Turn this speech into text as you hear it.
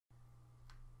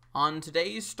On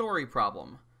today's story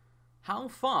problem, how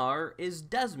far is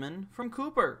Desmyn from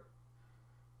Cooper?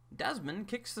 Desmyn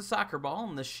kicks the soccer ball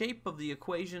in the shape of the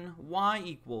equation y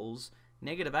equals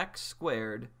negative x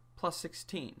squared plus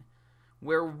 16,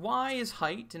 where y is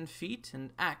height in feet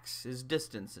and x is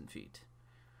distance in feet.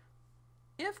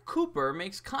 If Cooper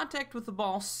makes contact with the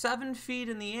ball 7 feet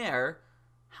in the air,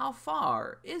 how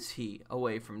far is he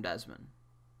away from Desmyn?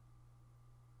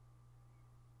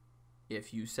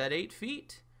 If you said 8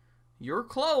 feet, you're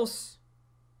close,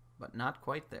 but not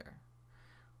quite there.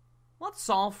 Let's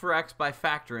solve for x by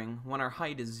factoring when our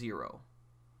height is 0.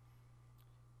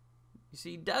 You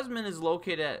see, Desmyn is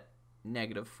located at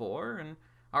negative 4, and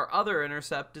our other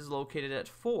intercept is located at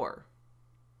 4.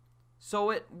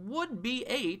 So it would be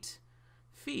 8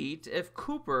 feet if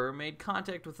Cooper made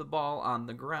contact with the ball on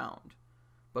the ground.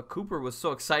 But Cooper was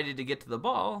so excited to get to the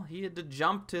ball, he had to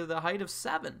jump to the height of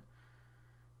 7.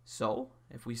 So,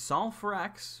 if we solve for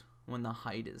x when the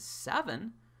height is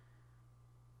 7,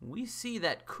 we see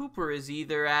that Cooper is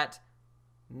either at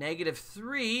negative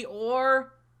 3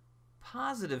 or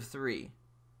positive 3.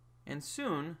 And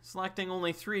soon, selecting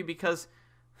only 3 because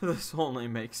this only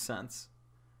makes sense.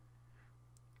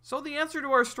 So the answer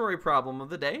to our story problem of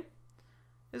the day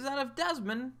is that if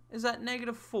Desmyn is at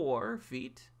negative 4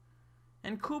 feet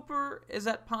and Cooper is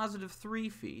at positive 3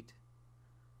 feet,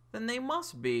 then they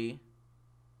must be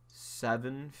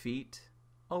 7 feet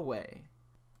away.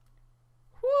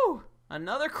 Whew!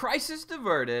 Another crisis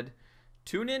diverted.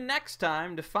 Tune in next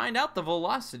time to find out the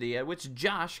velocity at which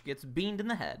Josh gets beamed in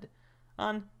the head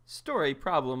on Story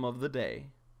Problem of the Day.